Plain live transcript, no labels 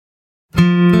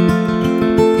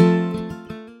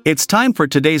It's time for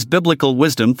today's biblical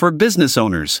wisdom for business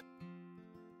owners.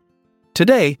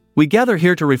 Today, we gather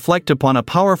here to reflect upon a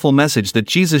powerful message that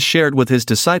Jesus shared with his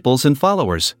disciples and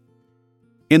followers.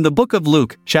 In the book of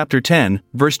Luke, chapter 10,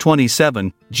 verse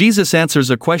 27, Jesus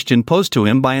answers a question posed to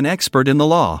him by an expert in the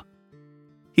law.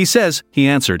 He says, he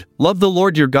answered, "Love the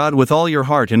Lord your God with all your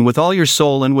heart and with all your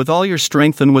soul and with all your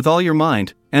strength and with all your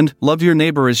mind, and love your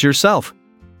neighbor as yourself."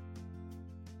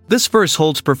 This verse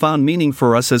holds profound meaning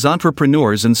for us as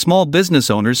entrepreneurs and small business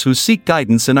owners who seek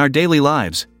guidance in our daily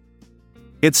lives.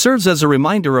 It serves as a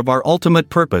reminder of our ultimate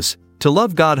purpose, to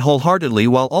love God wholeheartedly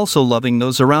while also loving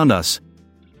those around us.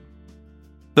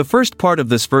 The first part of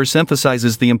this verse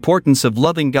emphasizes the importance of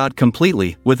loving God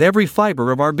completely, with every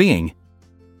fiber of our being.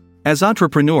 As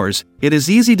entrepreneurs, it is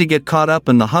easy to get caught up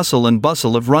in the hustle and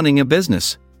bustle of running a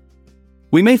business.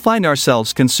 We may find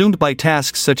ourselves consumed by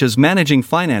tasks such as managing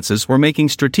finances or making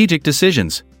strategic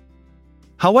decisions.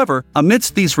 However,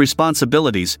 amidst these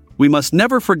responsibilities, we must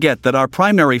never forget that our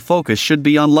primary focus should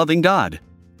be on loving God.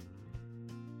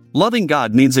 Loving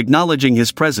God means acknowledging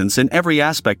His presence in every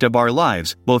aspect of our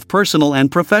lives, both personal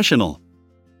and professional.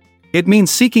 It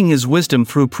means seeking His wisdom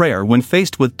through prayer when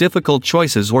faced with difficult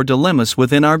choices or dilemmas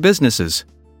within our businesses.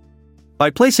 By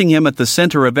placing Him at the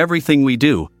center of everything we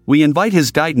do, we invite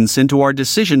His guidance into our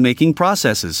decision-making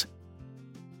processes.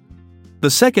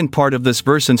 The second part of this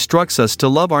verse instructs us to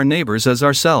love our neighbors as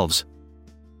ourselves.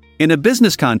 In a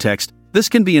business context, this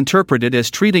can be interpreted as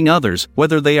treating others,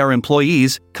 whether they are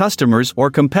employees, customers,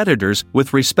 or competitors,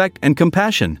 with respect and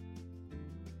compassion.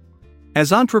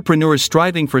 As entrepreneurs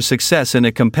striving for success in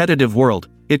a competitive world,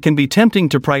 it can be tempting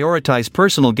to prioritize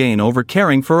personal gain over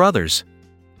caring for others.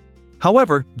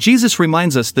 However, Jesus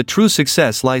reminds us that true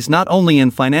success lies not only in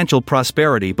financial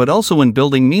prosperity but also in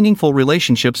building meaningful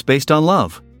relationships based on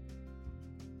love.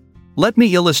 Let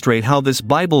me illustrate how this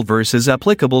Bible verse is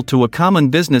applicable to a common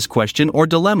business question or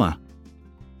dilemma.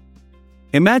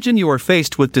 Imagine you are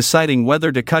faced with deciding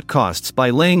whether to cut costs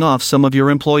by laying off some of your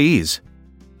employees.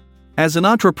 As an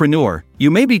entrepreneur,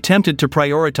 you may be tempted to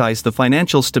prioritize the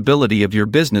financial stability of your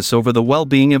business over the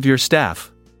well-being of your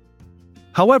staff.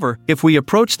 However, if we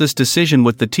approach this decision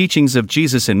with the teachings of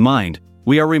Jesus in mind,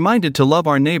 we are reminded to love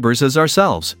our neighbors as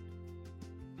ourselves.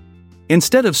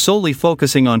 Instead of solely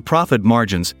focusing on profit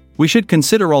margins, we should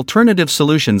consider alternative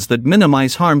solutions that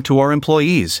minimize harm to our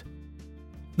employees.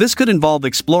 This could involve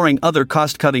exploring other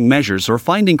cost-cutting measures or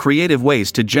finding creative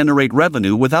ways to generate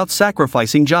revenue without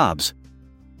sacrificing jobs.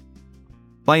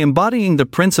 By embodying the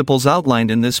principles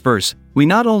outlined in this verse, we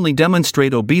not only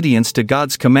demonstrate obedience to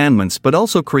God's commandments but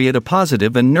also create a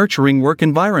positive and nurturing work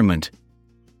environment.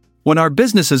 When our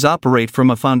businesses operate from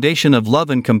a foundation of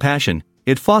love and compassion,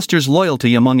 it fosters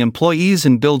loyalty among employees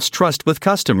and builds trust with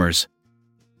customers.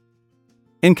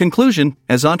 In conclusion,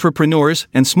 as entrepreneurs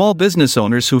and small business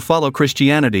owners who follow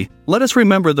Christianity, let us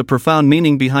remember the profound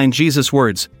meaning behind Jesus'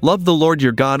 words, "Love the Lord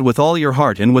your God with all your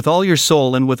heart and with all your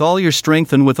soul and with all your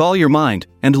strength and with all your mind,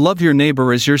 and love your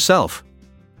neighbor as yourself."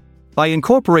 By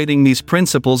incorporating these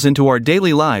principles into our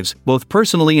daily lives, both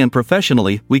personally and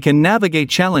professionally, we can navigate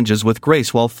challenges with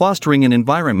grace while fostering an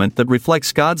environment that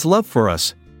reflects God's love for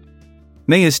us.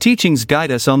 May His teachings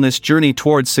guide us on this journey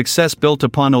towards success built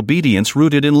upon obedience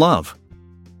rooted in love.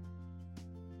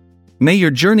 May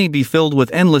your journey be filled with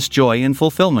endless joy and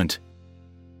fulfillment.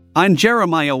 I'm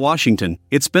Jeremiah Washington.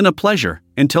 It's been a pleasure.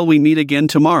 Until we meet again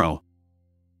tomorrow.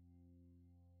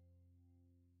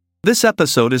 This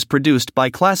episode is produced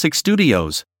by Classic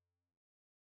Studios.